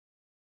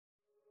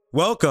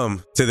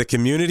Welcome to the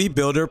Community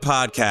Builder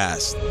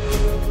Podcast.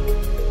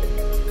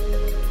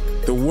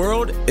 The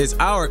world is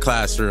our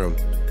classroom,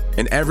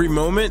 and every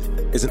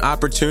moment is an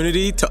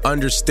opportunity to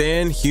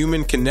understand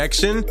human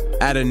connection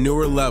at a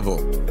newer level.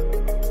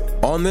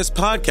 On this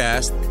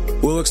podcast,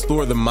 we'll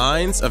explore the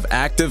minds of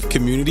active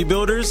community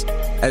builders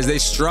as they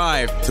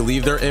strive to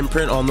leave their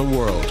imprint on the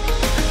world.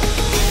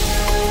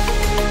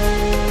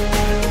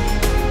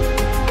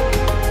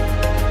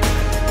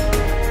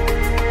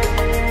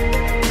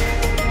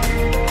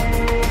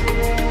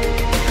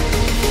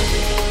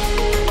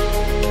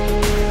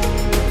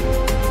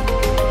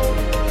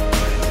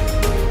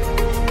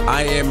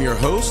 I am your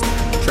host,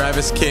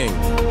 Travis King.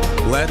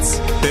 Let's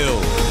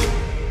build.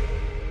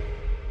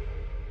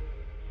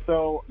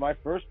 So my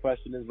first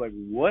question is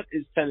what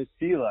is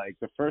Tennessee like?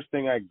 The first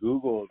thing I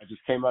Googled, I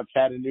just came up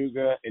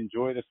Chattanooga,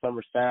 enjoy the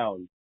summer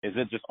sound. Is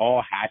it just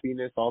all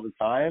happiness all the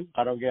time?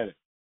 I don't get it.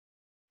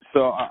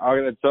 So I'm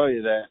going to tell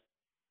you that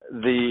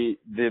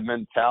the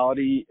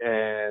mentality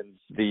and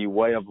the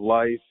way of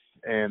life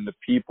and the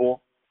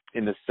people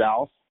in the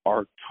South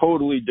are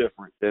totally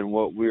different than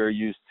what we are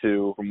used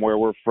to from where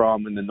we're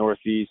from in the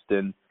Northeast,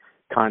 and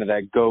kind of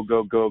that go,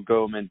 go, go,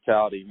 go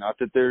mentality. Not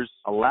that there's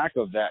a lack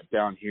of that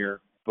down here,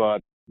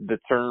 but the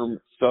term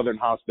Southern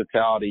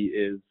hospitality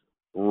is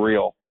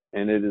real,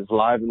 and it is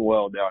live and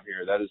well down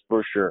here. That is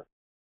for sure.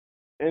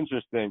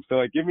 Interesting.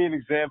 So give me an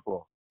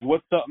example.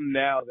 What's something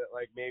now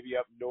that maybe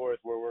up north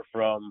where we're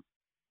from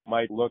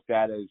might look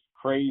at as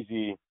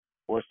crazy,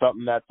 or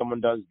something that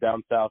someone does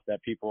down south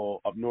that people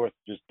up north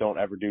just don't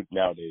ever do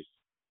nowadays?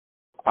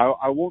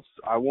 I won't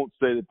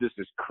say that this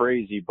is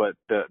crazy, but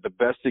the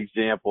best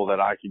example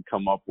that I can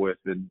come up with,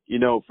 and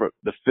for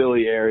the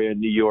Philly area,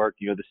 New York,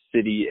 the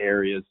city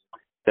areas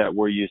that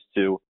we're used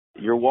to,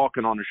 you're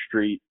walking on the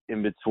street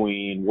in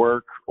between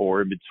work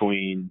or in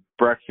between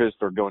breakfast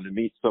or going to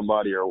meet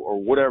somebody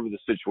or whatever the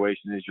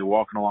situation is, you're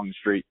walking along the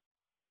street.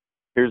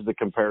 Here's the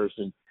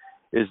comparison,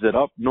 is that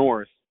up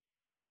north,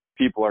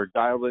 people are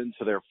dialed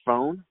into their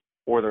phone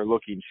or they're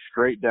looking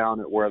straight down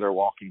at where they're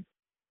walking.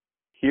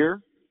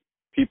 Here,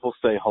 people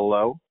say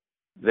hello.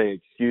 They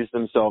excuse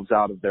themselves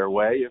out of their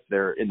way if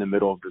they're in the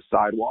middle of the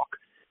sidewalk.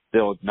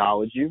 They'll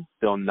acknowledge you.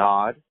 They'll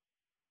nod.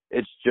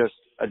 It's just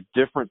a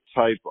different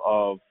type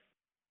of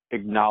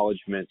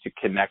acknowledgement to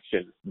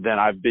connection than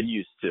I've been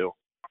used to.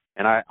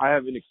 And I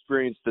haven't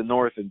experienced the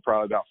North in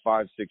probably about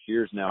 5-6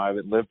 years now. I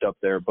haven't lived up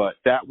there, but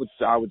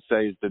I would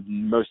say is the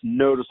most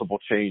noticeable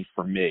change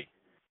for me,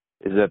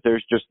 is that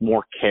there's just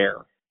more care,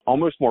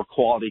 almost more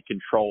quality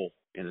control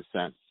in a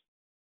sense.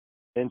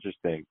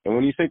 Interesting. And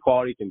when you say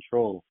quality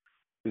control,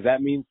 does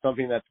that mean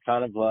something that's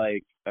kind of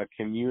like a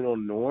communal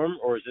norm,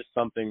 or is this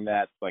something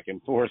that's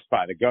enforced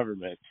by the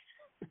government?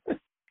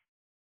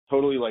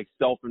 Totally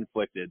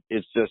self-inflicted.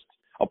 It's just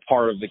a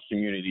part of the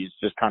community. It's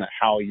just kind of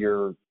how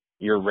you're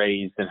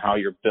raised and how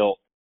you're built.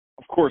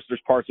 Of course,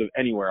 there's parts of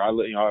anywhere. I've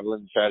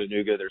lived in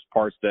Chattanooga. There's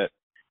parts that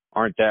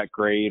aren't that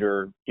great,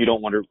 or you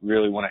don't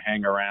really want to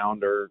hang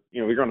around, or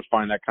you're going to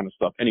find that kind of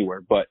stuff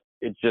anywhere. But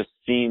it just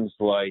seems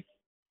like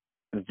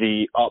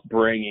the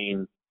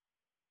upbringing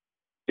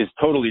is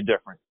totally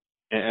different.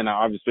 And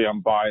obviously I'm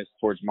biased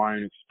towards my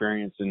own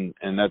experience,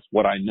 and that's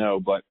what I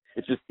know, but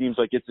it just seems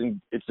like it's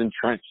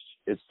entrenched.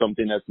 It's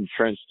something that's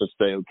entrenched to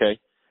say, okay,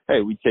 hey,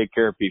 we take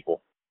care of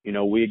people.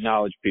 We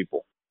acknowledge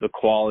people. The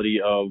quality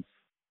of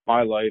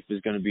my life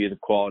is going to be the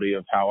quality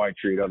of how I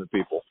treat other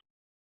people.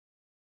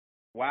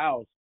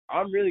 Wow.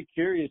 I'm really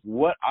curious,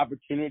 what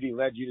opportunity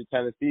led you to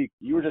Tennessee?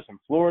 You were just in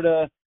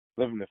Florida,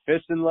 living the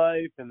fishing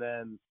life, and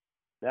then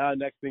now,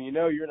 next thing you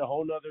know, you're in a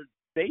whole nother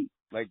state.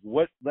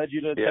 What led you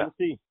to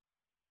Tennessee?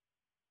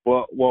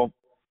 Well,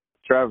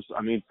 Travis,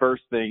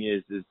 first thing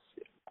is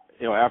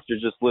after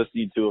just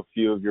listening to a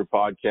few of your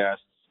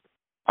podcasts,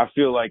 I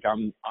feel like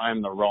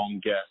I'm the wrong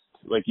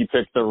guest. You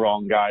picked the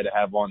wrong guy to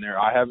have on there.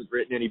 I haven't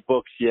written any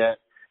books yet.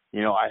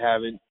 I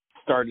haven't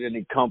started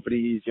any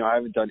companies. I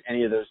haven't done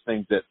any of those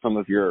things that some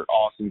of your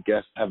awesome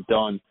guests have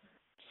done.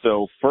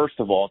 So first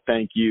of all,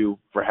 thank you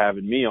for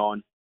having me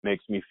on.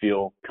 Makes me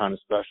feel kind of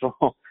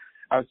special.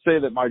 I would say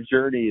that my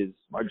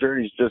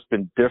journey's just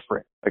been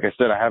different. Like I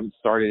said, I haven't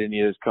started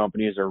any of those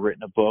companies or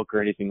written a book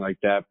or anything like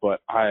that, but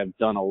I have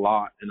done a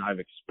lot and I've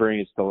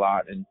experienced a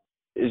lot, and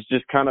it's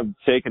just kind of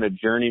taken a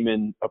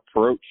journeyman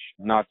approach,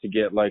 not to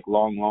get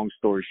long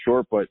story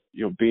short, but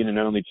being an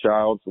only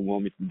child from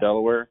Wilmington,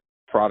 Delaware,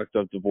 product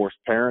of divorced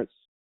parents,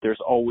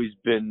 there's always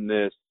been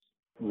this,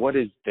 what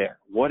is there?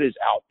 What is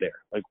out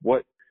there?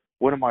 What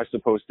am I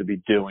supposed to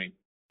be doing?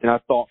 And I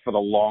thought for the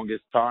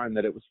longest time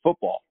that it was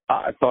football.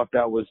 I thought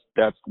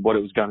that's what it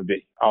was going to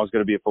be. I was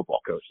going to be a football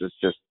coach.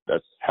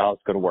 That's how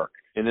it's going to work.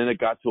 And then it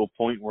got to a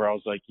point where I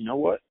was like, you know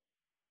what?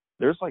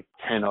 There's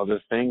 10 other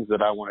things that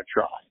I want to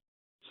try.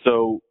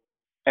 So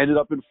ended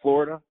up in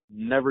Florida,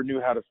 never knew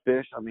how to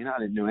fish. I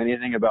didn't know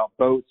anything about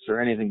boats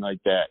or anything like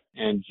that,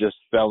 and just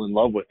fell in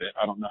love with it.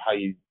 I don't know how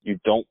you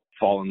don't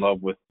fall in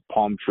love with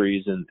palm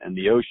trees and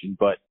the ocean,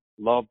 but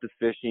loved the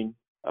fishing,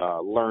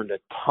 learned a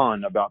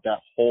ton about that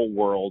whole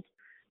world.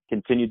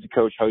 Continued to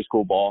coach high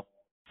school ball,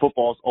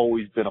 Football's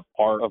always been a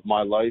part of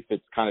my life.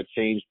 It's kind of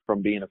changed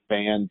from being a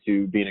fan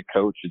to being a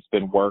coach. It's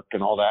been work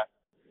and all that.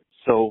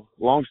 So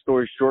long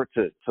story short,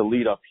 to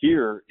lead up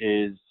here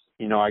is,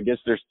 I guess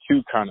there's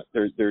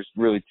there's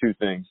really two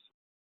things.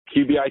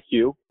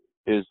 QBIQ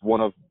is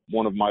one of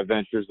my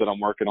ventures that I'm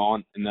working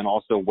on, and then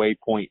also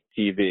Waypoint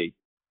TV.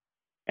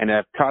 And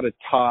I've kind of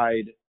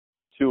tied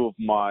two of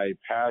my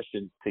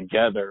passions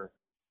together,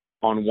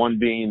 on one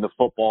being the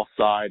football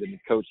side and the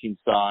coaching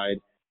side,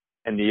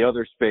 and the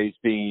other space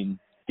being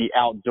the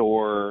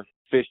outdoor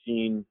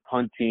fishing,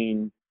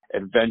 hunting,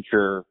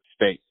 adventure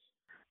space.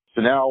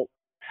 So now,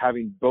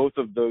 having both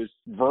of those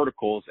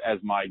verticals as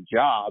my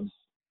jobs,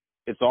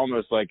 it's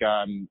almost like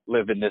I'm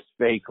living this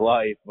fake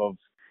life of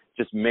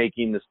just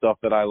making the stuff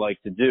that I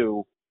like to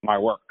do my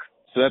work.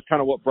 So that's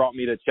kind of what brought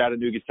me to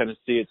Chattanooga,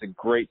 Tennessee. It's a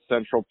great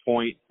central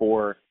point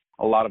for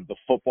a lot of the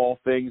football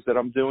things that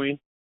I'm doing.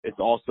 It's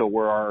also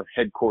where our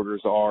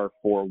headquarters are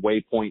for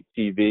Waypoint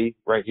TV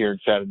right here in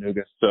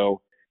Chattanooga.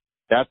 So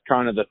that's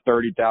kind of the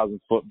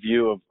 30,000-foot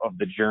view of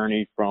the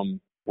journey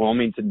from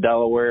Wilmington,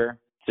 Delaware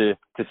to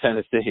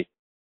Tennessee.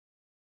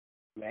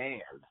 Man,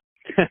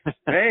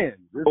 this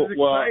is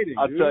exciting.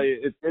 I'll tell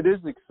you, it is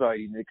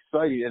exciting,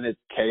 and it's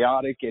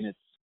chaotic, and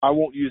I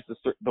won't use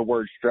the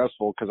word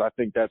stressful because I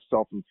think that's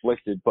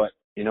self-inflicted, but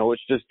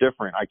it's just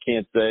different. I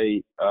can't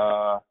say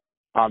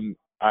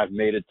I've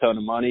made a ton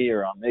of money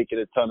or I'm making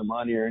a ton of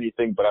money or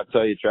anything, but I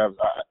tell you, Travis,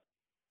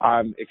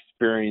 I'm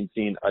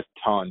experiencing a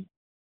ton.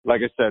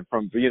 Like I said,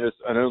 from being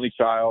an only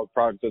child,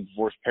 product of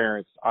divorced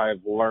parents,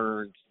 I've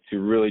learned to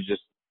really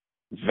just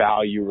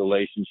value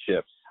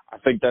relationships. I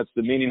think that's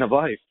the meaning of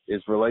life,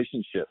 is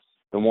relationships.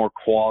 The more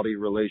quality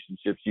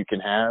relationships you can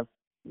have,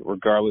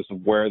 regardless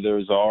of where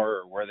those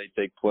are or where they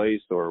take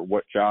place or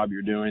what job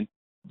you're doing,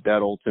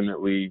 that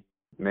ultimately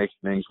makes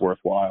things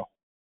worthwhile.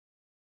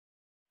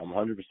 I'm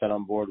 100%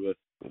 on board with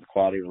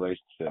quality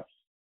relationships.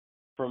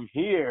 From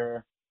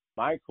here,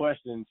 my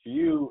question to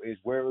you is,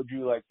 where would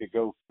you like to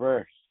go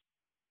first?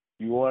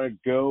 You want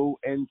to go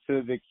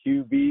into the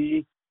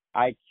QB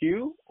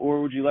IQ,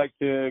 or would you like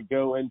to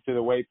go into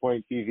the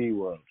Waypoint TV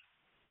world?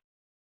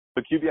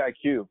 The QB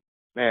IQ,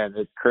 man,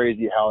 it's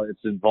crazy how it's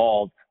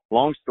involved.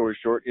 Long story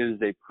short, it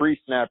is a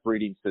pre-snap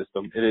reading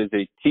system. It is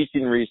a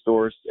teaching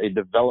resource, a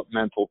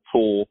developmental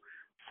tool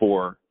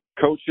for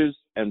coaches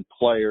and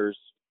players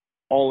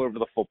all over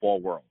the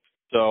football world.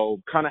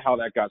 So kind of how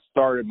that got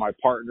started, my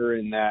partner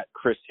in that,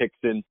 Chris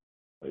Hickson,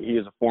 he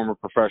is a former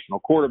professional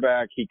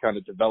quarterback. He kind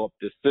of developed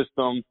this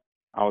system.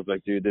 I was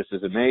like, dude, this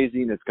is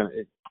amazing. It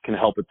can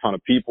help a ton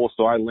of people.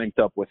 So I linked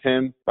up with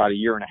him about a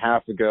year and a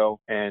half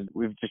ago, and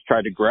we've just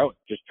tried to grow it,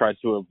 just tried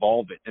to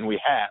evolve it. And we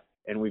have,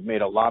 and we've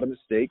made a lot of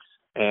mistakes,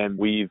 and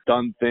we've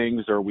done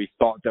things, or we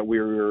thought that we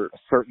were a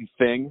certain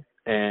thing,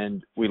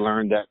 and we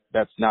learned that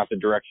that's not the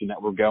direction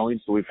that we're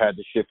going. So we've had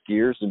to shift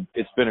gears, and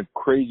it's been a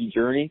crazy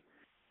journey.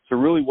 So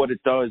really what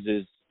it does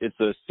is it's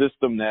a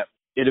system that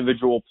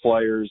individual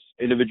players,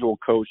 individual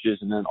coaches,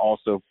 and then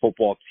also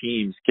football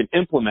teams can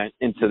implement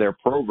into their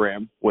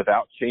program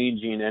without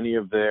changing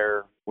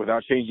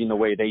without changing the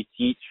way they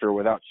teach, or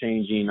without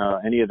changing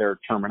any of their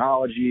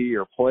terminology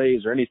or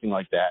plays or anything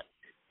like that,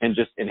 and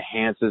just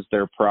enhances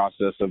their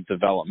process of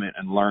development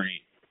and learning.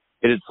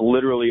 It is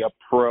literally a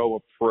pro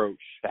approach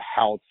to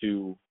how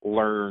to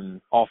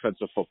learn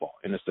offensive football,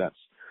 in a sense.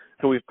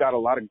 So we've got a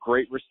lot of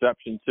great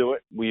reception to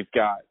it. We've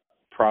got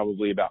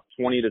probably about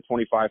 20 to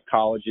 25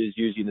 colleges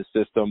using the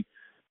system,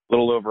 a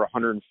little over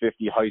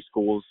 150 high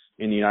schools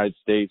in the United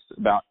States,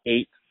 about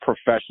 8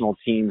 professional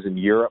teams in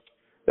Europe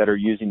that are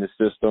using the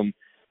system,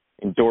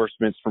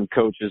 endorsements from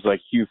coaches like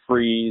Hugh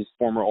Freeze,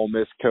 former Ole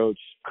Miss coach.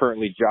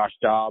 Currently, Josh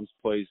Dobbs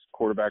plays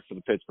quarterback for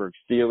the Pittsburgh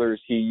Steelers.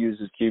 He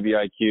uses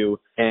QBIQ.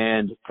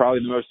 And probably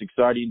the most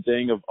exciting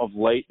thing of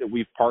late that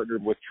we've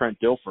partnered with Trent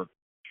Dilfer.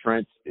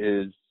 Trent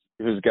is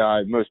a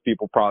guy, most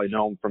people probably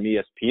know him from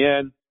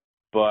ESPN.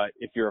 But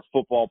if you're a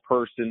football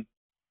person,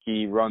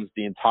 he runs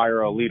the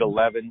entire Elite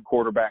 11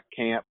 quarterback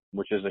camp,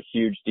 which is a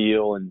huge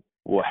deal, and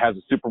has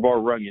a Super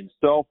Bowl run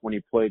himself when he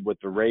played with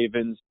the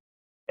Ravens.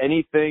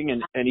 Anything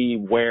and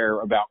anywhere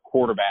about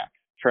quarterbacks,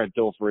 Trent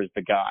Dilfer is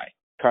the guy.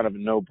 Kind of a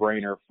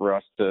no-brainer for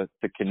us to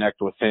connect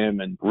with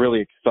him, and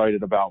really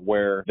excited about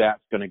where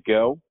that's going to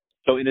go.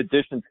 So in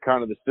addition to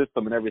kind of the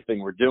system and everything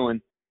we're doing,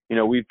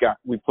 we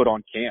put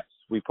on camps.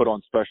 We put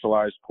on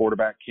specialized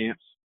quarterback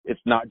camps.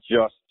 It's not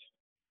just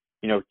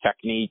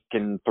technique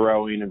and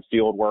throwing and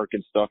field work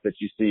and stuff that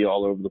you see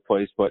all over the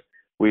place, but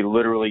we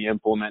literally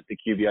implement the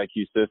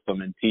QBIQ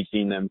system and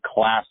teaching them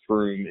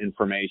classroom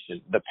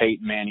information, the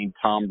Peyton Manning,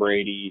 Tom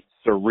Brady,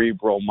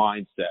 cerebral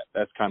mindset.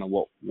 That's kind of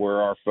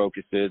where our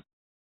focus is.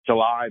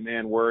 July,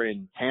 man, we're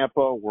in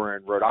Tampa, we're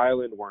in Rhode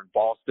Island, we're in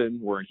Boston,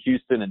 we're in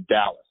Houston and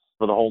Dallas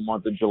for the whole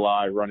month of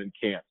July running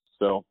camps.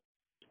 So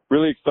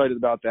really excited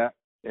about that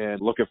and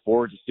looking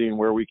forward to seeing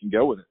where we can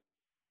go with it.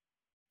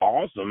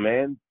 Awesome,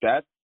 man.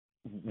 That's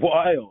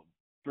wild.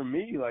 For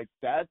me,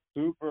 that's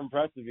super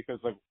impressive because,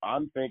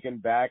 I'm thinking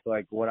back,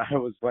 when I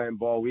was playing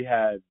ball,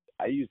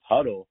 I used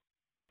Huddle,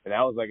 And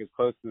that was like as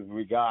close as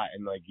we got,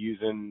 and like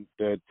using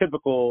the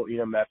typical,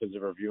 methods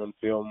of reviewing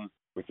film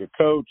with your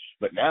coach.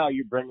 But now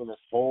you're bringing this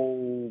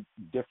whole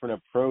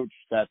different approach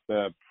that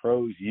the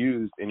pros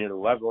use, and you're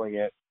leveling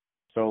it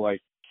so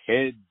like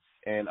kids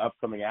and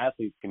upcoming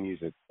athletes can use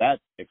it.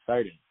 That's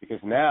exciting because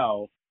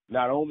now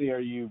not only are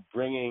you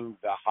bringing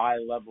the high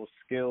level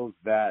skills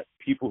that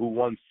people who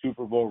won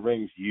Super Bowl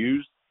rings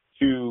use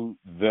to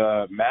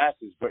the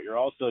masses, but you're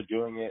also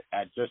doing it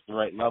at just the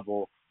right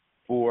level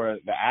for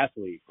the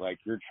athlete. Like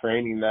you're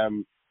training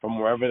them from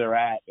wherever they're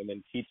at and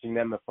then teaching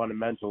them the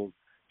fundamentals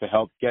to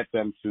help get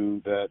them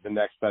to the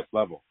next best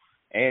level.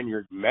 And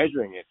you're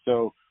measuring it.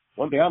 So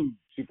one thing I'm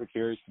super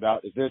curious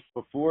about is this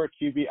before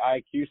QB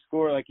IQ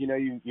score, like,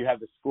 you have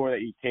the score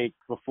that you take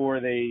before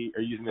they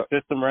are using the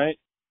system, right?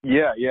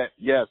 Yeah.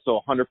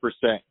 So 100%.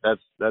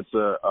 That's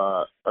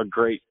a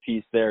great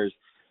piece there.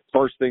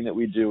 First thing that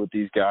we do with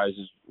these guys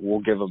is we'll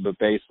give them a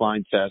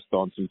baseline test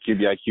on some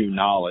QBIQ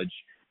knowledge,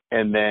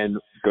 and then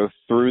go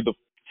through the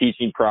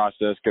teaching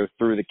process, go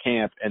through the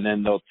camp, and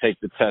then they'll take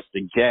the test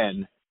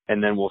again,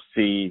 and then we'll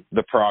see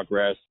the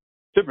progress.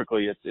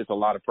 Typically, it's a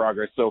lot of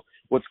progress. So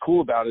what's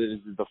cool about it is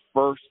the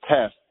first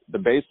test, the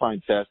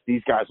baseline test,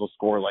 these guys will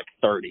score like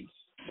 30s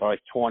or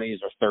like 20s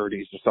or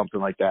 30s or something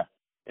like that.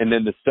 And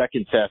then the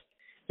second test,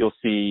 you'll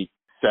see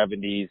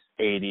 70s,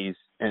 80s,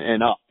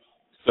 and up.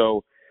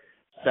 So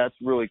that's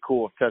really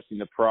cool of testing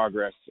the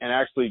progress. And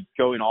actually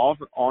going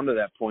onto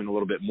that point a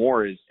little bit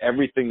more is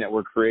everything that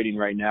we're creating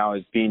right now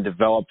is being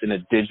developed in a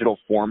digital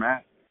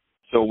format.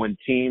 So when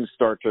teams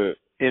start to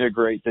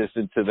integrate this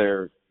into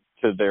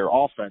their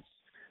offense,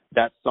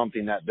 that's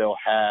something that they'll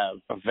have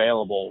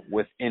available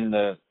within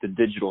the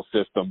digital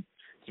system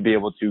to be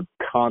able to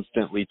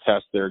constantly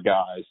test their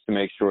guys to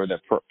make sure that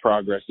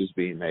progress is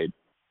being made.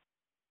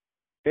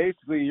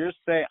 Basically, you're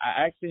saying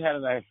I actually had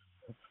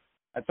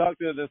I talked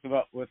to this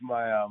about with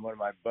my one of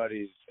my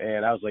buddies,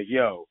 and I was like,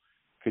 "Yo,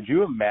 could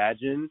you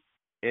imagine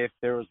if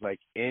there was like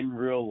in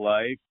real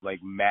life like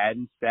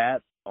Madden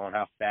stats on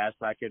how fast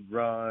I could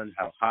run,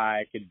 how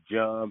high I could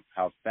jump,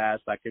 how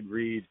fast I could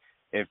read,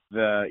 if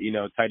the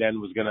tight end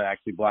was gonna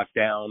actually block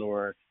down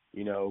or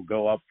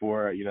go up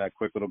for that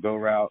quick little go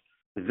route?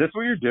 Is this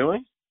what you're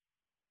doing?"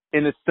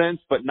 In a sense,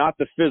 but not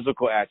the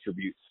physical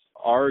attributes.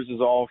 Ours is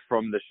all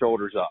from the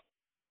shoulders up.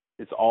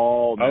 It's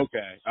all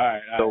okay. All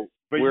right. So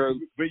but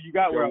you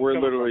got where we're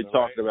literally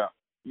talking about.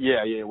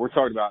 Yeah. We're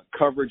talking about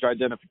coverage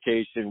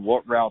identification,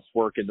 what routes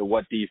work into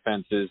what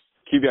defenses,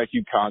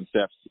 QBIQ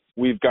concepts.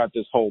 We've got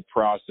this whole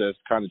process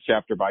kind of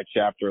chapter by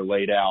chapter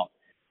laid out,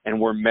 and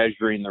we're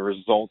measuring the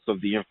results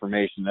of the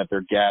information that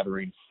they're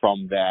gathering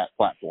from that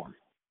platform.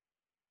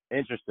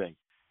 Interesting.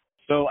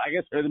 So I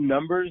guess are the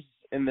numbers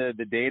and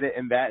the data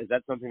in that, is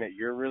that something that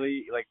you're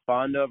really like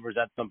fond of, or is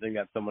that something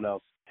that someone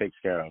else takes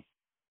care of?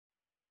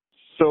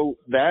 So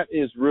that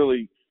is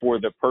really for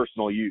the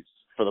personal use,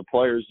 for the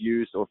players'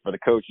 use, or for the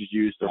coaches'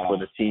 use, or for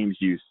the team's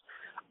use.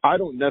 I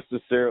don't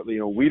necessarily,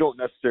 we don't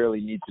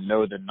necessarily need to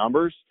know the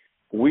numbers.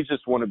 We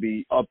just want to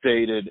be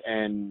updated,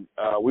 and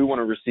we want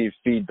to receive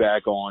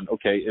feedback on,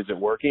 okay, is it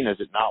working? Is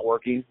it not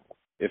working?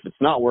 If it's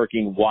not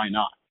working, why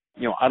not?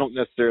 I don't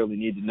necessarily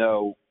need to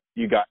know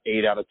you got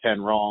 8 out of 10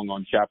 wrong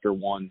on chapter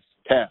 1's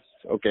test.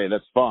 Okay,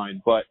 that's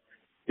fine. But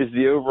is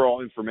the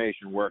overall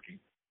information working?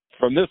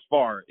 From this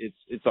far,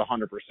 it's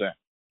 100%.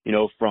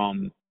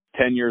 From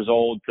 10 years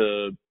old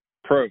to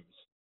pros,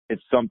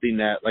 it's something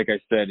that, like I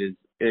said, is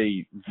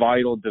a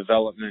vital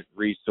development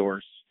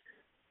resource,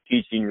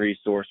 teaching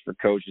resource for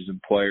coaches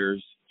and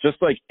players.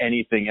 Just like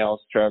anything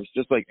else, Travis,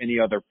 just like any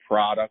other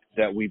product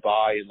that we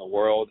buy in the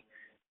world,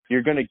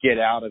 you're going to get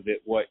out of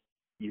it what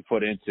you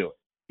put into it.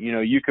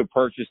 You could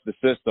purchase the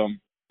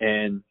system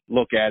and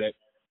look at it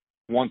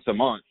once a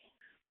month.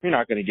 You're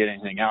not going to get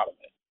anything out of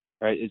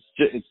it, right?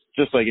 It's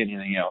just like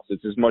anything else.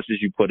 It's as much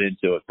as you put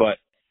into it. But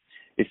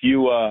if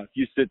you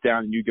sit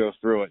down and you go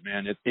through it,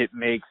 man, it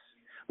makes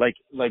like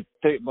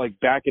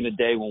back in the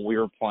day when we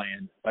were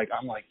playing, like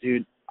I'm like,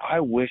 dude,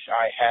 I wish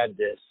I had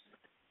this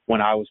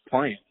when I was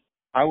playing.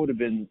 I would have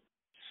been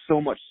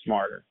so much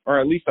smarter, or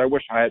at least I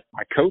wish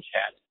my coach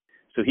had it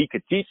so he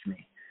could teach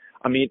me.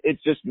 I mean, it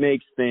just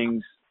makes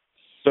things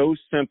so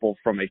simple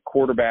from a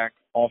quarterback,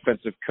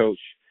 offensive coach,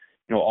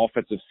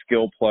 offensive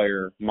skill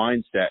player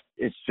mindset.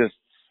 It's just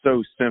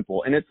so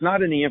simple. And it's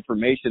not any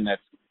information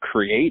that's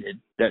created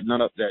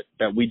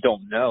that we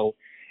don't know.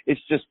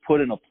 It's just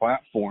put in a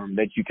platform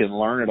that you can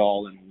learn it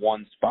all in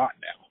one spot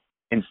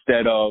now,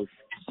 instead of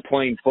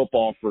playing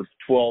football for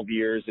 12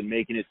 years and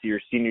making it to your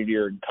senior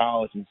year in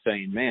college and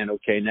saying, man,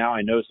 okay, now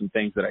I know some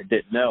things that I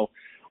didn't know.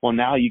 Well,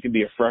 now you can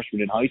be a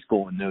freshman in high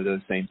school and know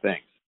those same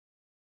things.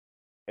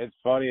 It's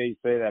funny that you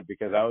say that,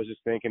 because I was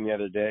just thinking the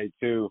other day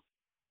too,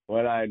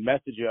 when I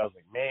messaged you, I was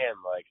like, man,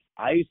 like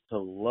I used to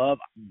love,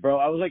 bro,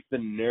 I was like the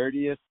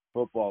nerdiest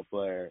football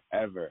player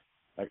ever.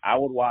 Like I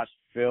would watch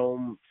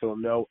film till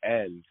no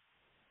end.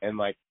 And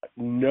like,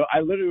 no, I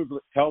literally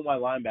would tell my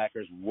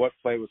linebackers what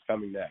play was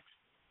coming next.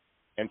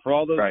 And for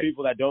all those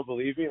people that don't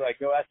believe me, like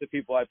go ask the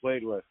people I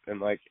played with, and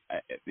like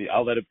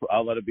I'll let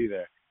it be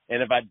there.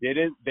 And if I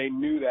didn't, they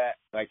knew that,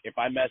 like, if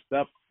I messed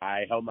up,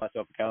 I held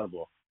myself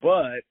accountable.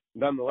 But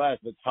nonetheless,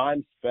 the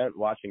time spent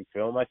watching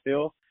film, I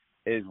feel,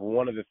 is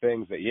one of the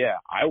things that, yeah,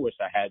 I wish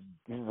I had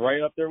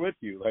right up there with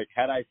you. Like,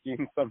 had I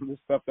seen some of the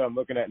stuff that I'm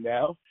looking at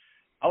now,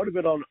 I would have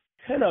been on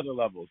 10 other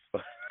levels.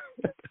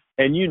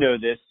 And you know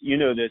this,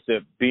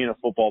 being a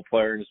football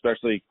player and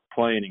especially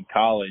playing in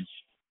college,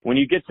 when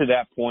you get to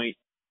that point,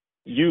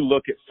 you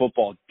look at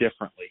football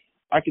differently.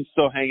 I can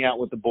still hang out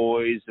with the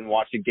boys and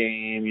watch a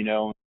game,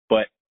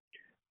 but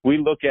we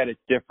look at it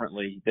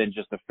differently than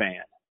just a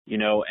fan,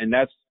 and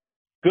that's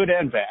good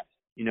and bad.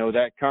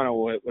 That kind of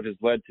what has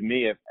led to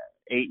me of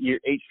 8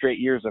 straight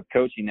years of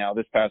coaching now.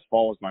 This past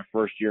fall was my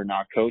first year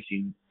not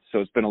coaching, so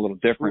it's been a little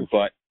different,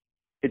 but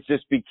it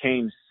just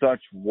became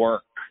such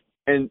work.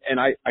 And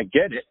I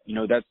get it.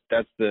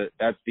 That's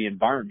the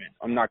environment.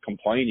 I'm not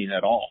complaining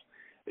at all.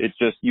 It's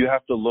just you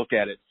have to look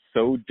at it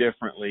so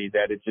differently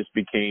that it just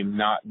became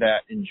not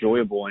that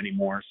enjoyable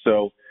anymore.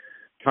 So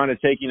kind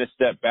of taking a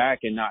step back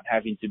and not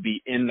having to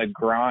be in the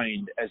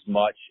grind as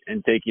much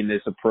and taking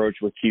this approach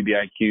with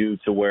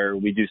QBIQ to where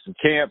we do some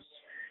camps,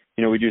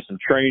 we do some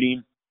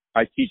training.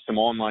 I teach some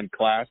online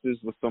classes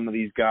with some of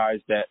these guys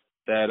that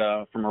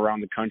from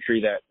around the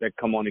country that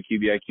come on to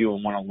QBIQ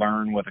and want to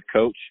learn with a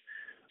coach.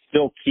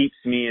 Still keeps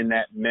me in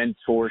that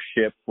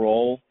mentorship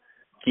role,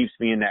 keeps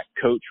me in that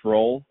coach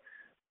role.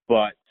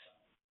 But,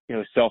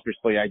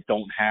 selfishly, I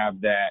don't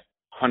have that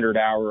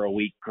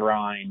 100-hour-a-week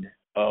grind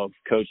of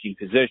coaching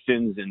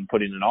positions and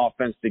putting an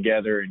offense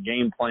together and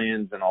game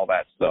plans and all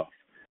that stuff.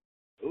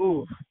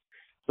 Ooh,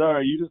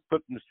 sorry, you just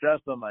put some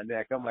stress on my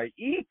neck. I'm like,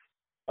 eek.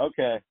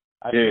 Okay.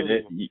 Dude,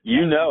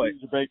 you know it.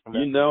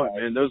 You know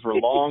it, man. Those were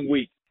long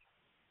weeks.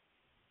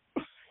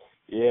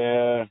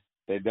 Yeah,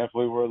 they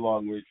definitely were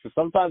long weeks. So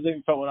sometimes I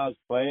even felt when I was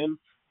playing,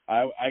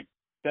 I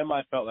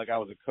felt like I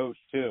was a coach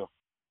too.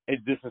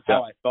 This is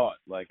how I thought.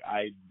 Like,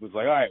 I was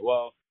like, all right,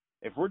 well,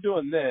 if we're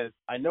doing this,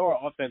 I know our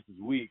offense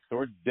is weak, so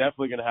we're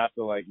definitely going to have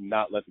to, like,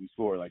 not let them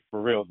score, like,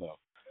 for real,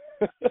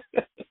 though.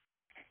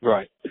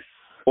 Right.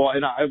 Well,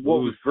 and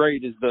what was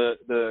great is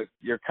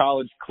your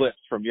college clips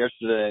from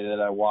yesterday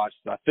that I watched.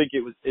 I think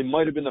it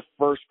might have been the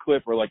first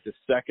clip or, like, the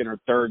second or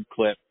third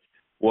clip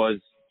was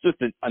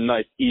just a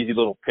nice, easy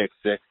little pick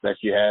six that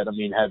you had. I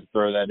mean, had to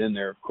throw that in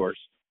there, of course.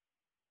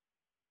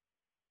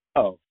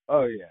 Oh,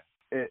 yeah.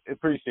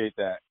 Appreciate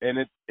that. And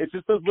it's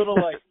just those little,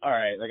 like, all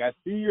right, like, I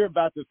see you're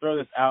about to throw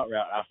this out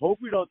route. I hope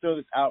we don't throw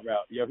this out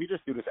route. Yo, he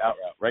just threw this out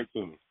route right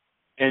to me.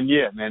 And,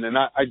 yeah, man, and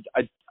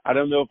I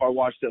don't know if I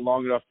watched it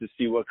long enough to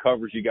see what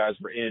coverage you guys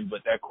were in,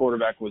 but that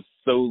quarterback was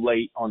so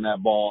late on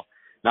that ball.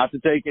 Not to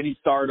take any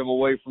stardom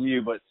away from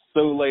you, but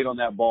so late on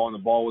that ball, and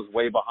the ball was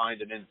way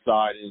behind and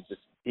inside, and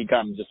he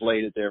kind of just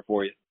laid it there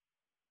for you.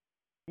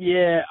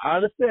 Yeah,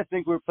 honestly, I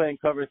think we were playing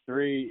cover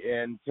 3,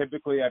 and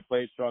typically I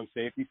played strong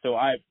safety, so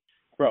I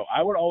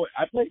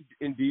played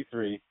in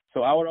D3,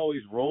 so I would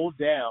always roll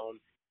down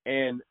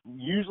and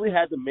usually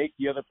had to make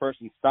the other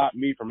person stop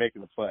me from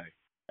making the play.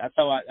 That's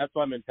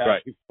my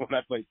mentality when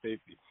I played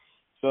safety.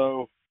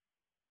 So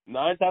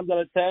 9 times out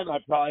of 10, I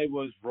probably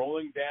was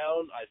rolling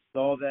down. I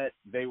saw that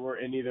they were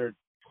in either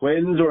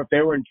twins or if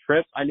they were in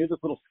trips. I knew this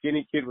little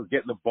skinny kid was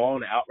getting the ball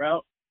in the out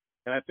route.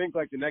 And I think,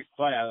 like, the next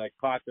play, I, like,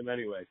 caught him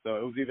anyway. So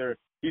it was either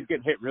he's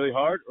getting hit really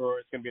hard or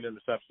it's going to be an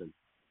interception.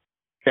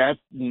 That's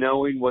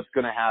knowing what's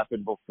going to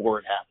happen before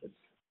it happens.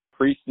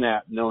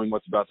 Pre-snap, knowing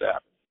what's about to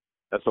happen.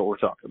 That's what we're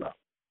talking about.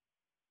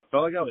 I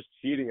felt like I was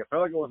cheating. I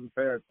felt like it wasn't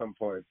fair at some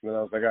points. And then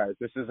I was like, all right,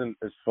 this isn't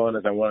as fun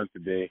as I want it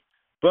to be.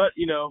 But,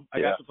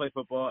 I got to play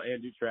football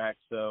and do track,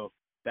 so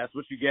that's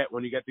what you get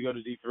when you get to go to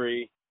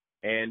D3.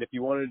 And if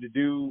you wanted to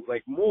do,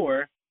 like,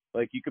 more,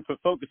 like, you could put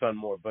focus on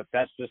more. But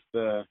that's just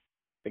the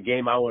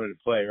game I wanted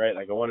to play, right?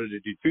 Like, I wanted to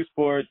do 2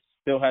 sports,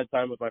 still had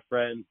time with my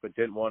friends, but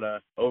didn't want to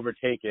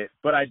overtake it.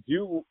 But I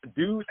do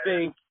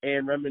think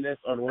and reminisce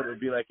on what it would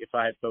be like if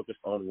I had focused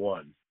on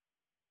one.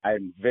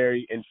 I'm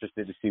very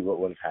interested to see what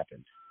would have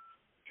happened.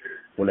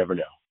 We'll never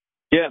know.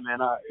 Yeah,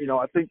 man.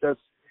 I think that's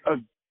a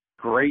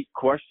great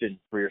question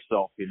for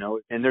yourself,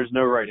 and there's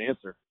no right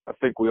answer. I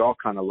think we all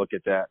kind of look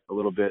at that a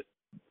little bit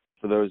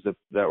for those that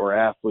were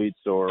athletes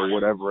or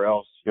whatever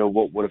else,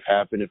 what would have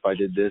happened if I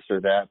did this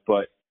or that.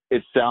 But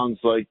it sounds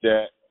like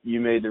that you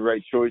made the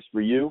right choice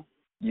for you.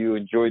 You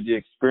enjoyed the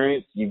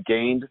experience. You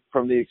gained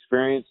from the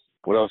experience.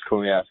 What else can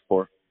we ask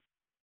for?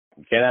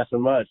 Can't ask for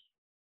much.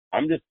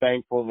 I'm just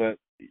thankful that,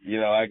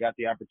 I got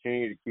the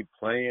opportunity to keep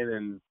playing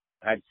and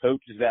had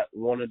coaches that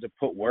wanted to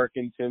put work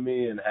into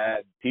me and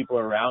had people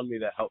around me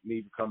that helped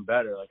me become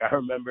better. Like, I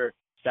remember,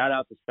 shout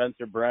out to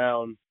Spencer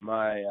Brown,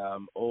 my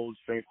old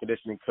strength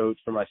conditioning coach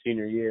from my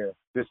senior year.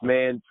 This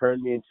man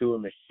turned me into a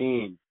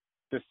machine.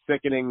 This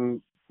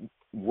sickening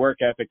work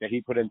ethic that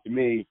he put into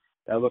me,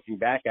 that looking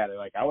back at it,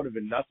 like, I would have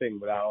been nothing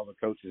without all the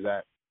coaches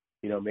that,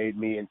 made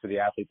me into the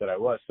athlete that I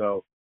was.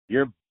 So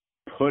you're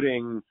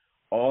putting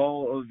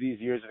all of these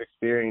years of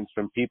experience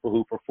from people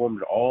who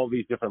performed at all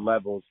these different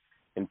levels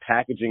and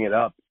packaging it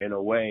up in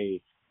a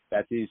way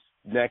that these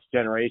next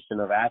generation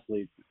of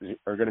athletes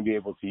are going to be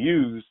able to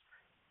use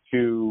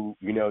to,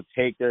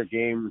 take their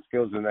game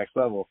skills to the next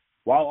level.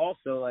 while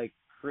also like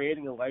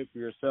creating a life for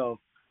yourself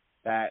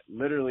that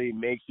literally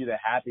makes you the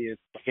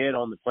happiest kid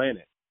on the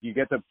planet. You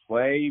get to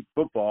play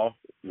football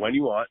when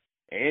you want,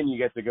 and you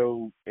get to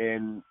go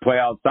and play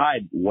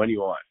outside when you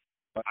want.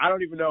 I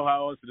don't even know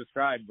how else to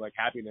describe like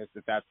happiness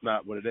if that's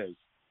not what it is.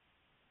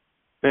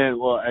 And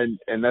well,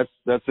 and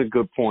that's a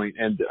good point.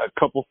 And a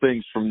couple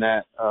things from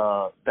that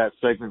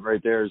segment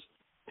right there is,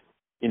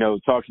 you know,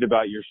 talking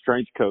about your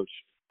strength coach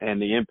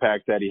and the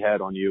impact that he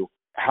had on you.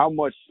 How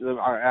much?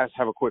 I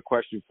have a quick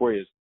question for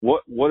you. Is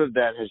what of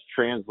that has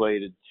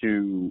translated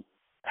to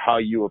how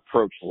you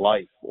approach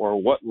life, or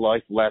what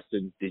life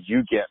lessons did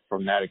you get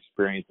from that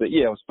experience that,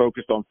 yeah, it was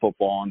focused on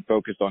football and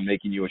focused on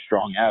making you a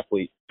strong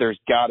athlete? There's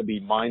got to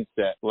be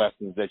mindset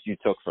lessons that you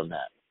took from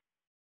that.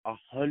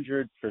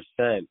 100%.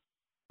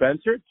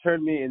 Spencer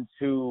turned me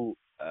into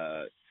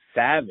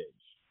savage.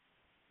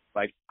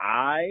 Like,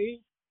 I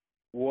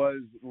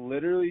was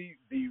literally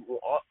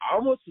I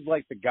almost was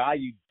like the guy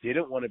you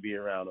didn't want to be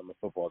around on the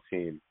football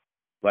team.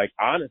 Like,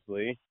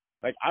 honestly,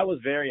 like, I was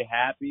very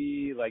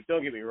happy. Like,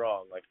 don't get me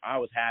wrong. Like, I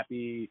was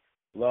happy,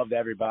 loved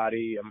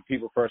everybody. I'm a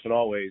people person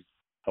always.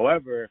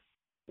 However,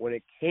 when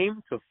it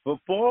came to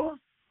football,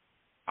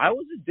 I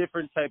was a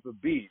different type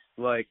of beast.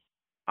 Like,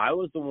 I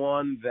was the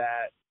one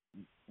that,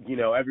 you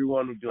know,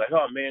 everyone would be like,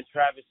 oh, man,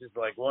 Travis is,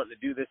 like, wanting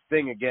to do this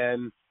thing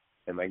again.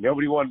 And, like,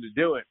 nobody wanted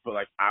to do it. But,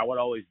 like, I would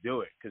always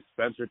do it because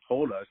Spencer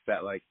told us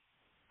that, like,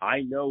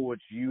 I know what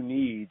you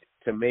need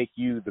to make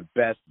you the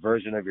best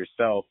version of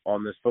yourself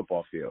on this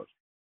football field.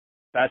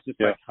 That's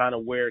just like kind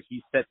of where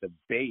he set the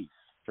base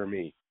for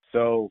me.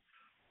 So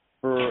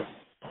for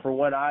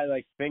when I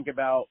like think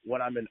about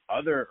when I'm in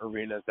other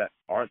arenas that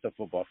aren't the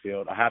football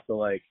field, I have to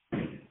like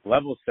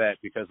level set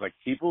because like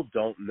people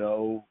don't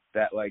know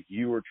that like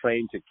you were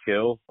trained to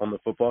kill on the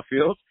football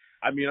field.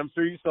 I mean, I'm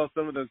sure you saw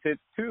some of those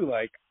hits too.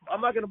 Like, I'm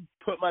not going to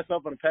put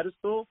myself on a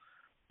pedestal,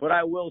 but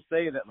I will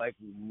say that like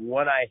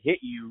when I hit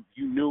you,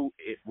 you knew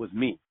it was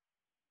me.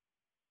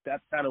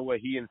 That's kind of what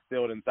he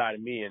instilled inside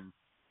of me. And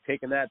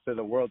taking that to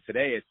the world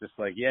today, it's just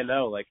like, yeah,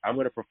 no, like I'm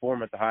going to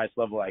perform at the highest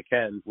level I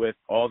can with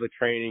all the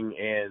training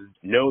and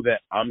know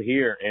that I'm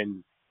here.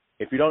 And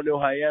if you don't know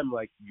who I am,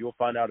 like you'll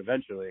find out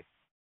eventually.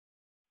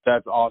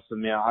 That's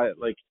awesome. Yeah. I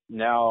like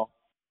now,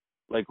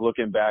 like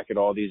looking back at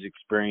all these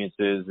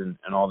experiences and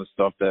all the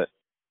stuff that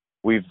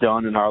we've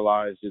done in our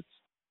lives,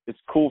 it's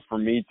cool for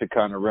me to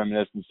kind of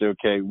reminisce and say,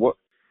 okay, what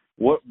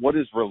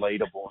is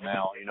relatable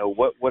now? You know,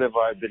 what have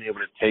I been able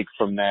to take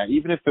from that?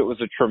 Even if it was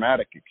a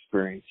traumatic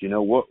experience, you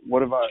know,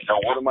 what am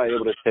I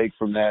able to take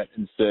from that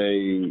and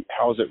say,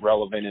 how is it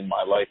relevant in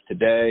my life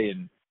today?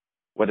 And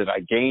what did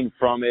I gain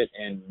from it?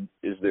 And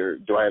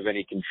do I have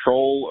any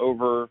control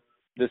over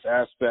this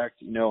aspect?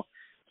 You know,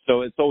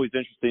 so it's always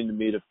interesting to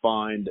me to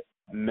find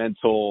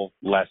mental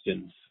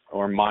lessons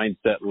or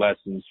mindset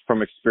lessons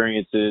from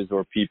experiences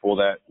or people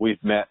that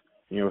we've met,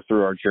 you know,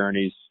 through our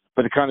journeys.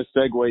 But to kind of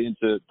segue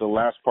into the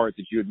last part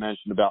that you had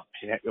mentioned about,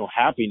 you know,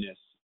 happiness,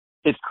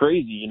 it's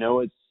crazy, you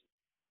know,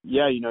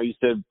 you know, you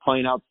said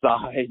playing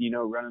outside, you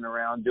know, running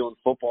around doing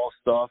football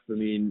stuff. I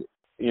mean,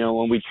 you know,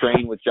 when we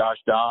train with Josh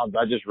Dobbs,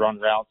 I just run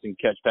routes and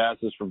catch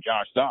passes from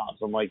Josh Dobbs.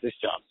 I'm like, this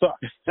job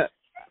sucks,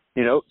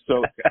 you know,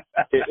 so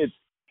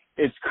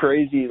it's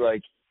crazy.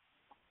 Like,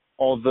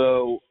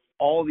 although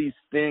all these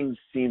things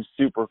seem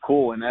super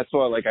cool. And that's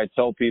why, like, I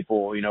tell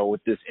people, you know,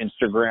 with this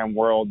Instagram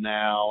world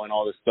now and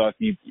all this stuff,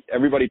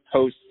 everybody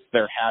posts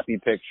their happy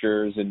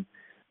pictures and,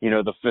 you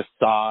know, the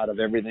facade of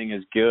everything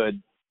is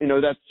good. You know,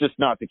 that's just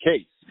not the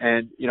case.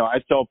 And, you know, I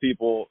tell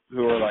people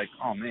who are like,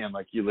 oh man,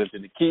 like you lived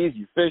in the Keys,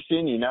 you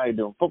fishing, now you're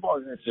doing football.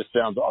 And it just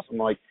sounds awesome.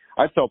 Like,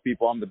 I tell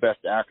people I'm the best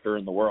actor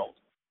in the world.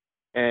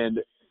 And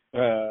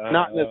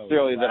not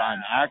necessarily that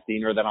I'm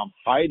acting or that I'm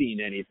hiding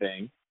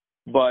anything,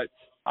 but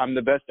I'm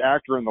the best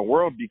actor in the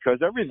world because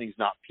everything's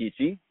not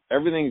peachy.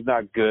 Everything's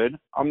not good.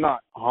 I'm not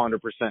 100%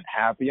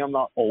 happy. I'm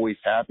not always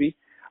happy.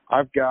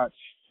 I've got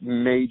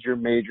major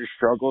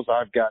struggles.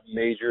 I've got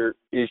major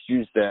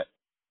issues that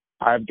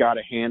I've got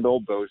to handle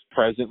both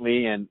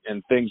presently and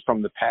things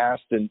from the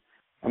past. And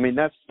I mean,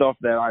 that's stuff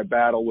that I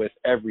battle with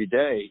every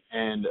day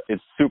and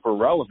it's super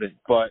relevant,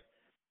 but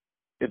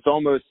it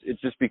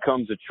just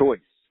becomes a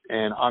choice.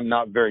 And I'm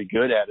not very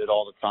good at it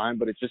all the time,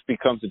 but it just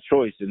becomes a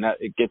choice. And that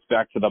it gets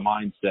back to the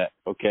mindset.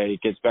 Okay.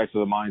 It gets back to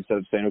the mindset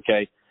of saying,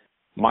 okay,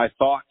 my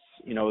thoughts,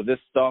 you know, this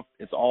stuff,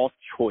 it's all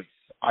choice.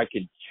 I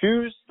could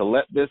choose to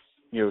let this,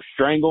 you know,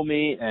 strangle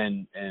me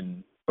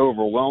and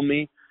overwhelm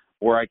me,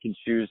 or I can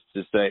choose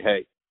to say,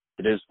 hey,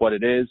 it is what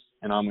it is.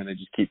 And I'm going to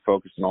just keep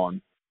focusing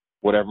on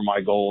whatever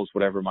my goals,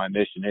 whatever my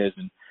mission is.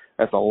 And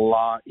that's a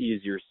lot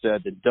easier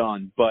said than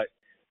done. But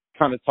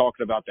kind of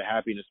talking about the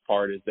happiness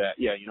part is that,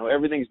 yeah, you know,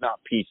 everything's not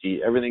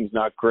peachy. Everything's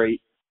not great,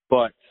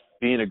 but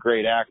being a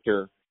great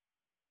actor,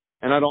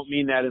 and I don't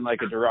mean that in like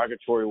a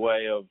derogatory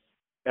way of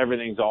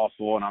everything's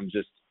awful and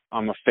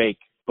I'm a fake,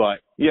 but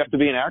you have to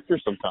be an actor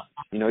sometimes.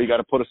 You know, you got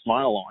to put a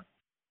smile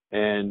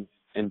on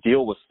and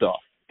deal with stuff.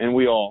 And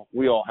we all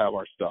have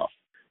our stuff,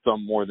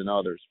 some more than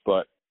others,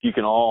 but if you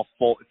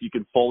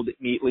can fold it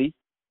neatly,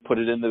 put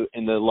it in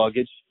the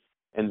luggage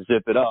and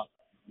zip it up,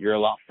 you're a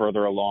lot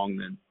further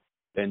along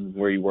than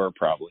where you were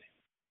probably.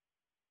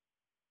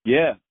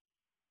 Yeah,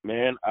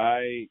 man,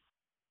 I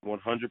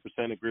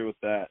 100% agree with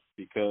that,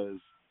 because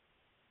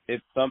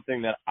it's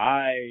something that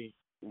I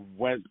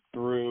went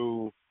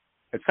through.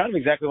 It's kind of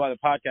exactly why the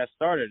podcast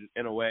started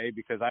in a way,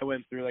 because I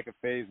went through like a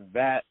phase of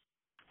that.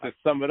 To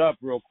sum it up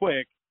real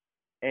quick,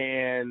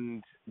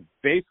 and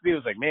basically it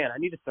was like, man, I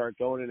need to start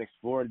going and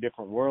exploring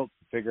different worlds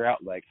to figure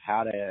out like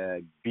how to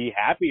be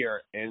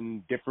happier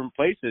in different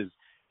places,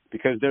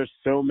 because there's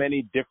so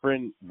many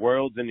different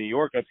worlds in New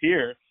York up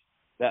here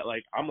that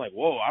like I'm like,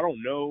 whoa, I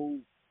don't know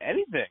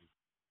anything.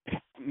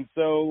 And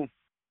so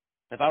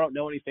if I don't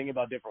know anything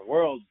about different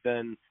worlds,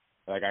 then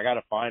like I got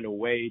to find a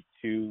way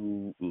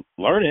to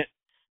learn it.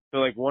 So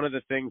like one of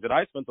the things that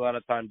I spent a lot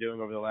of time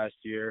doing over the last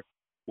year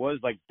was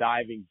like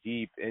diving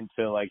deep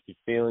into like the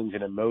feelings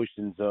and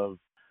emotions of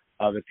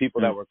the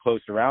people that were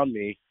close around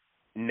me.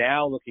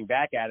 Now looking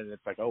back at it,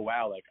 it's like, oh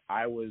wow, like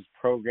I was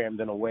programmed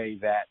in a way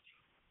that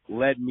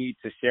led me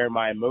to share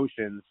my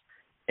emotions,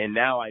 and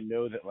now I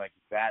know that like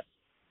that's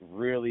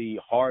really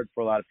hard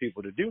for a lot of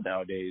people to do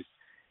nowadays.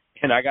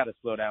 And I got to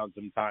slow down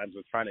sometimes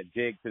with trying to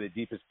dig to the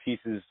deepest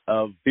pieces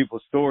of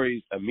people's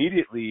stories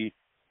immediately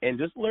and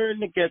just learn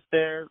to get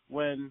there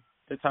when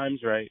the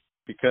time's right,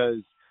 because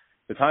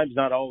the time's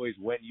not always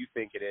when you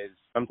think it is.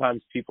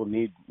 Sometimes people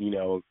need,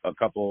 a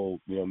couple,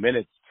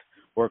 minutes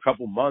or a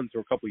couple months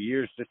or a couple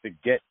years just to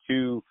get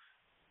to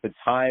the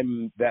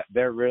time that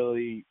they're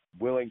really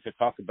willing to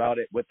talk about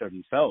it with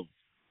themselves,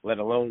 let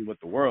alone with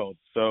the world.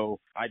 So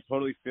I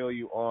totally feel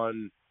you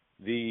on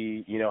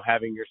the,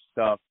 having your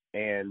stuff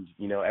and,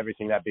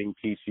 everything that being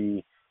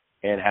peachy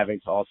and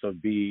having to also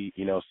be,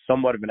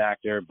 somewhat of an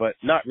actor, but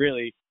not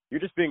really. You're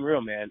just being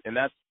real, man. And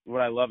that's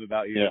what I love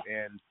about you.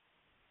 Yeah. And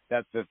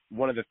that's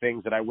one of the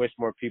things that I wish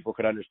more people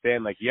could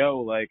understand. Like,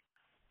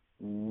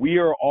 we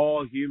are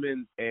all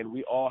humans and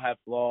we all have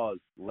flaws.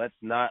 Let's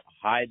not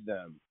hide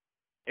them.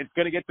 It's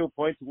going to get to a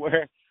point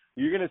where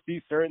you're going to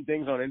see certain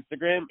things on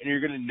Instagram and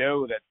you're going to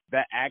know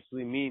that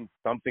actually means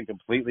something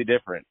completely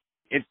different.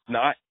 It's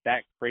not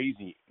that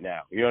crazy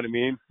now. You know what I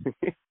mean?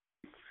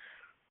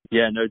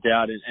 Yeah, no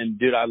doubt. And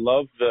dude, I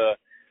love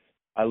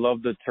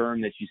the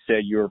term that you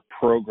said, you're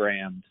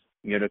programmed,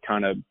 to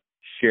kind of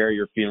share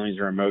your feelings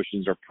or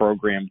emotions, or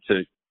programmed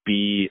to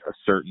be a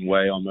certain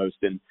way almost.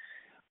 And,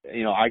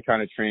 I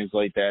kind of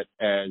translate that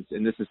as,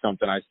 and this is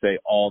something I say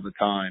all the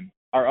time,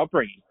 our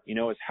upbringing,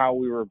 is how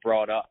we were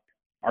brought up,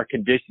 our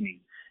conditioning,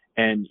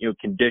 and,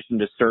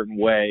 conditioned a certain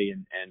way.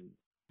 And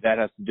that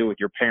has to do with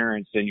your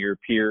parents and your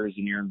peers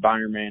and your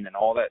environment and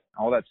all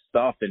that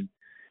stuff. And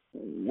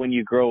when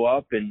you grow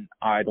up, and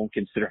I don't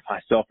consider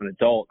myself an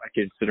adult, I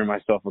consider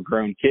myself a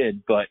grown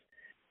kid, but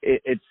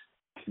it's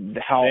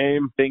how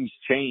things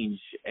change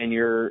and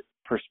your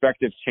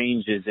perspective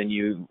changes and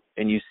you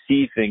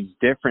see things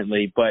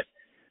differently. But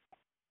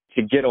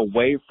to get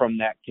away from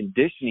that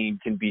conditioning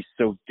can be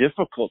so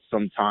difficult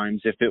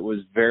sometimes if it was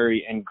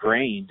very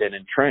ingrained and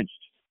entrenched.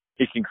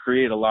 It can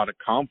create a lot of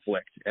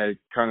conflict.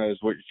 Kind of as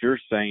what you're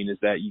saying is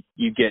that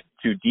you get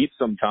too deep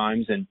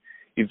sometimes, and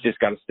you've just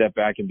got to step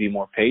back and be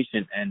more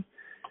patient. And,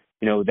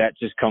 that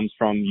just comes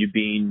from you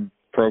being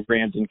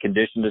programmed and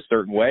conditioned a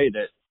certain way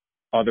that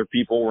other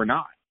people were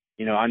not.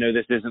 I know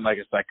this isn't like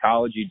a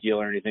psychology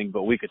deal or anything,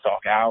 but we could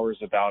talk hours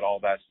about all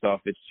that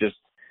stuff. It's just,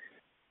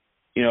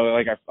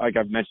 like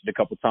I've mentioned a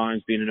couple of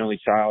times, being an only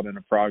child and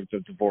a product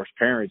of divorced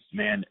parents,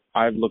 man,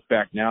 I look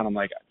back now and I'm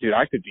like, dude,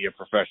 I could be a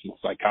professional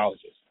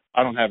psychologist.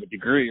 I don't have a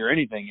degree or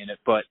anything in it,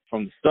 but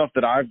from the stuff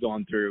that I've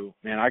gone through,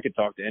 man, I could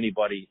talk to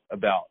anybody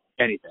about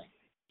anything.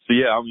 So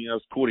yeah, it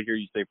was cool to hear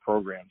you say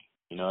programmed.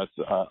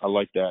 I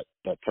like that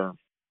term.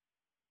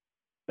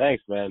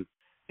 Thanks, man.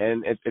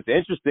 And it's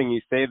interesting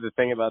you say the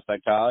thing about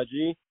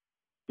psychology,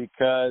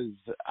 because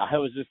I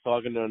was just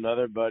talking to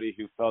another buddy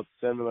who felt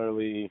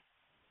similarly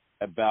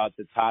about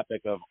the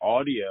topic of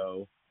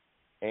audio,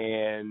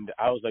 and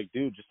I was like,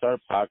 dude, just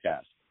start a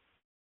podcast.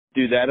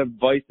 Dude, that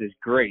advice is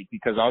great,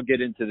 because I'll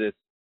get into this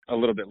a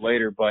little bit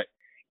later, but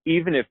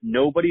even if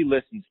nobody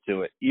listens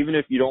to it, even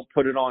if you don't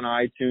put it on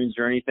iTunes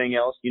or anything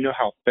else, you know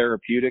how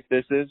therapeutic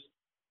this is?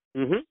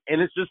 Mm-hmm.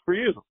 And it's just for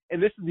you.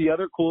 And this is the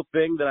other cool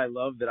thing that I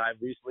love that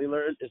I've recently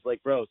learned is like,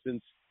 bro,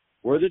 since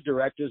we're the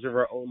directors of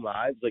our own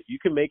lives, like you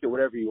can make it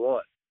whatever you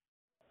want.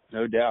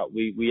 No doubt.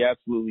 We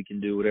absolutely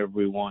can do whatever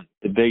we want.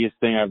 The biggest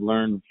thing I've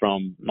learned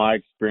from my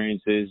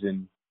experiences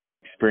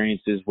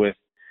with,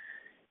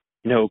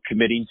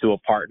 committing to a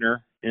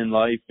partner in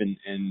life,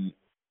 and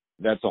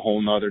that's a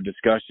whole nother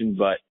discussion,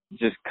 but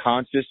just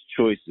conscious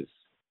choices.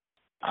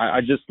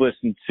 I just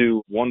listened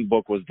to, one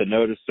book was The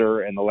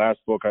Noticer, and the last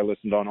book I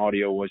listened on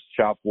audio was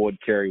Chop Wood,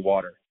 Carry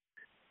Water.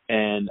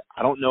 And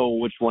I don't know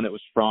which one it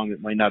was from.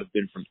 It might not have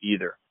been from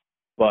either.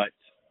 But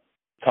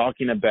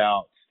talking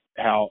about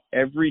how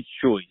every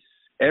choice,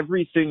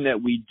 everything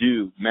that we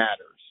do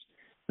matters.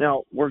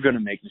 Now, we're going to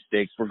make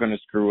mistakes. We're going to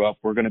screw up.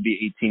 We're going to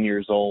be 18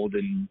 years old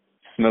and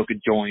smoke a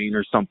joint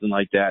or something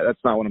like that. That's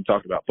not what I'm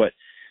talking about. But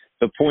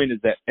the point is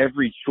that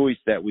every choice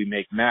that we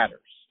make matters.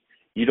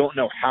 You don't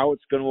know how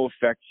it's going to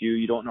affect you.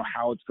 You don't know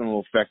how it's going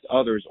to affect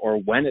others or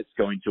when it's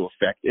going to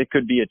affect. It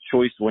could be a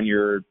choice when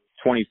you're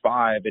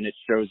 25 and it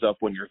shows up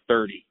when you're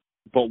 30.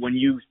 But when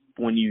you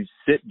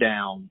sit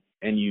down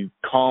and you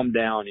calm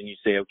down and you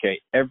say,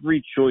 okay,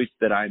 every choice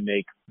that I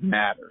make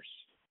matters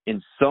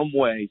in some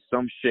way,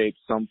 some shape,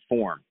 some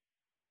form,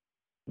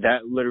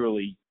 that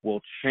literally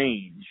will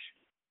change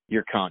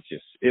your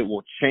conscious. It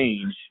will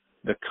change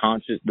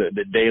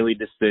the daily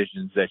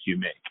decisions that you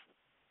make.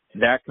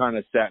 That kind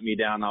of sat me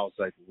down. I was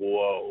like,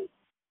 whoa,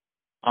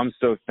 I'm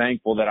so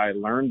thankful that I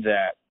learned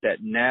that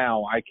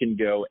now I can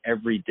go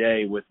every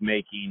day with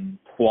making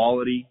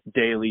quality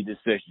daily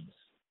decisions.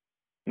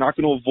 Not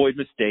going to avoid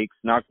mistakes,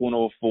 not going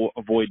to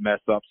avoid mess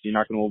ups. You're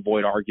not going to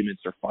avoid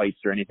arguments or fights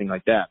or anything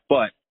like that.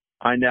 But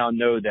I now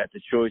know that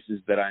the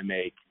choices that I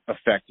make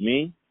affect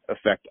me,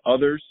 affect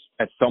others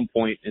at some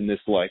point in this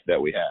life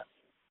that we have.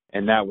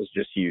 And that was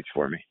just huge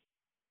for me.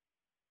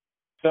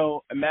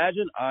 So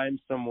imagine I'm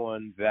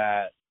someone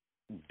that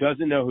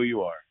doesn't know who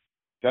you are,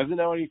 doesn't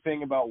know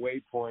anything about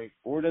Waypoint,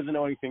 or doesn't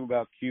know anything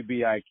about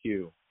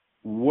QBIQ.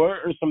 What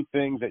are some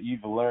things that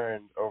you've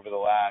learned over the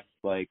last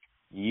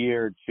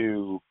year or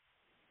two,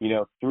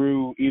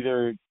 through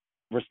either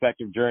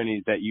respective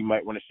journeys that you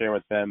might want to share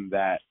with them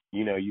that,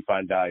 you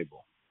find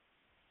valuable?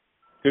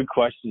 Good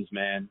questions,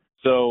 man.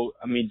 So,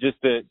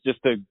 just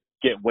to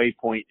get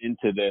Waypoint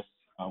into this,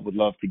 I would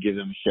love to give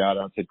them a shout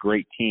out. It's a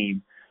great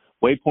team.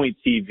 Waypoint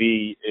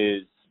TV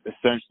is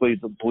essentially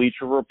the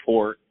Bleacher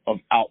Report of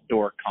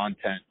outdoor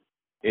content.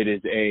 It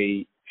is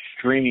a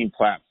streaming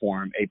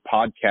platform, a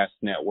podcast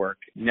network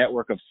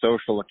of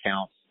social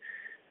accounts,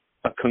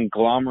 a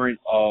conglomerate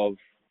of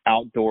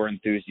outdoor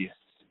enthusiasts,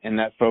 and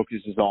that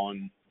focuses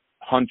on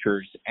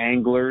hunters,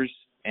 anglers,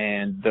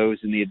 and those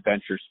in the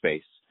adventure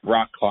space,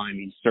 rock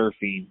climbing,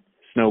 surfing,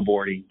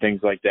 snowboarding, things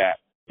like that.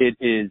 It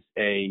is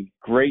a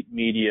great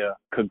media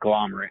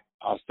conglomerate.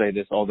 I'll say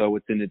this, although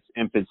it's in its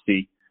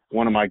infancy.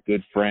 One of my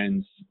good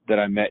friends that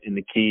I met in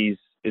the Keys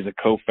is a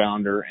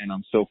co-founder, and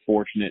I'm so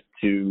fortunate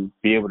to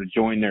be able to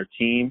join their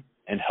team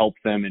and help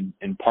them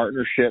in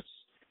partnerships,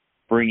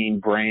 bringing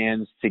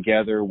brands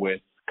together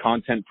with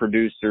content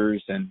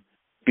producers and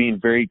being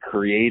very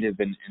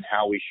creative in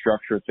how we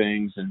structure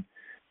things. And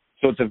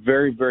so it's a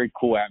very, very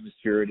cool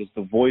atmosphere. It is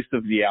the voice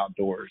of the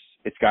outdoors.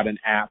 It's got an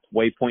app,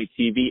 Waypoint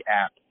TV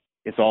app.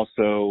 It's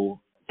also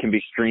can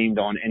be streamed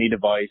on any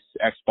device,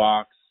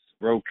 Xbox,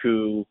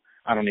 Roku.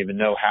 I don't even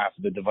know half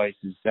of the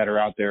devices that are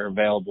out there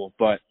available,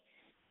 but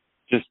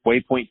just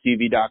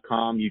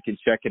waypointtv.com. You can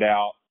check it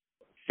out.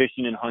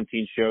 Fishing and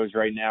hunting shows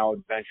right now,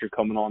 adventure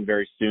coming on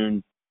very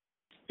soon.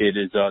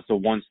 It's a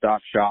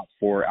one-stop shop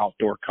for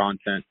outdoor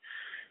content.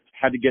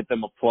 Had to get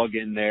them a plug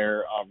in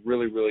there.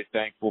 Really, really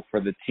thankful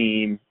for the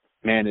team.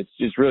 Man, it's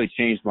just really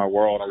changed my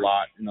world a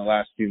lot in the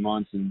last few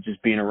months, and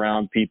just being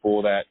around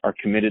people that are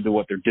committed to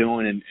what they're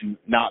doing and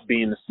not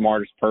being the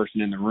smartest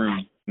person in the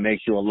room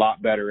makes you a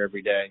lot better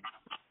every day.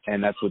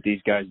 And that's what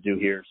these guys do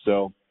here.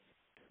 So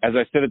as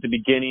I said at the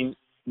beginning,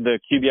 the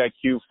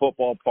QBIQ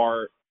football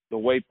part, the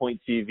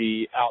Waypoint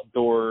TV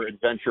outdoor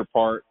adventure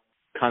part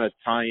kind of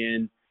tie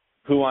in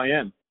who I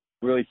am,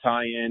 really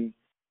tie in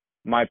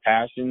my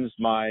passions,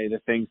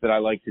 the things that I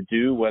like to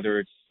do, whether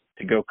it's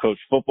to go coach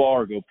football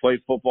or go play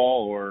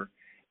football or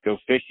go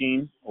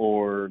fishing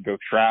or go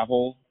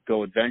travel,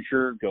 go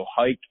adventure, go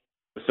hike.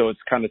 So it's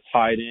kind of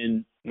tied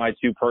in my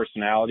two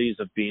personalities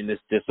of being this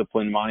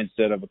disciplined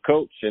mindset of a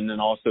coach and then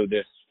also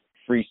this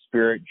free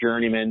spirit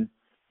journeyman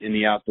in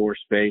the outdoor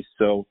space.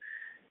 So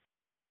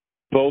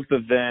both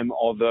of them,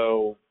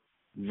 although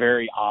a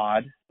very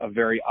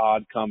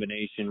odd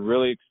combination,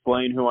 really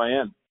explain who I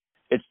am.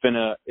 It's been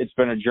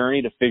a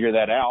journey to figure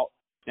that out,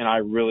 and I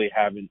really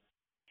haven't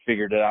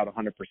figured it out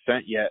 100%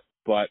 yet.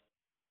 But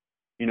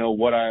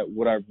what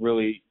I've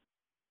really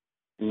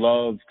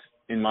loved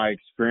in my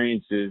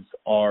experiences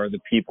are the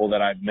people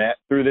that I've met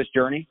through this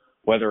journey,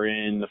 whether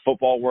in the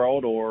football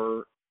world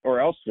or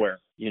elsewhere.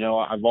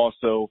 I've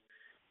also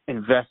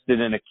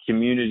invested in a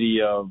community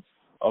of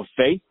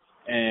faith,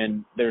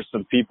 and there's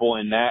some people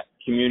in that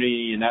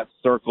community, in that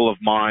circle of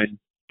mine,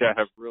 that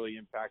have really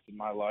impacted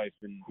my life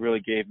and really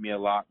gave me a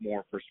lot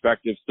more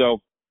perspective. So,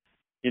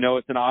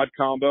 it's an odd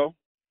combo,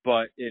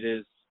 but it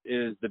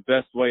is the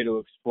best way to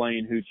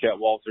explain who Chet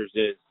Walters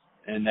is.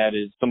 And that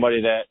is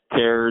somebody that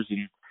cares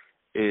and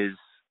is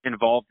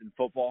involved in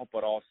football,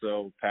 but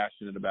also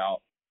passionate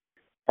about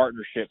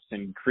partnerships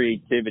and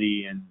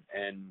creativity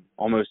and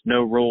almost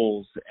no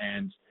rules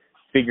and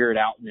figure it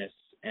outness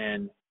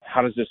and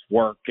how does this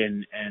work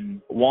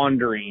and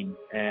wandering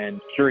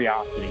and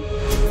curiosity.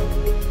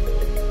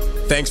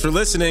 Thanks for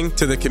listening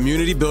to the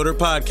Community Builder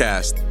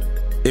Podcast.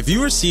 If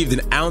you received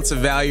an ounce of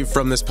value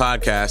from this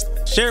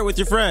podcast, share it with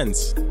your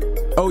friends.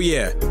 Oh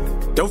yeah,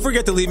 don't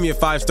forget to leave me a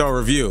 5-star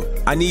review.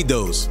 I need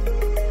those.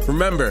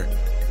 Remember,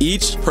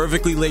 each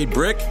perfectly laid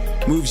brick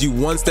moves you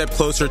one step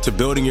closer to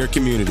building your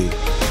community.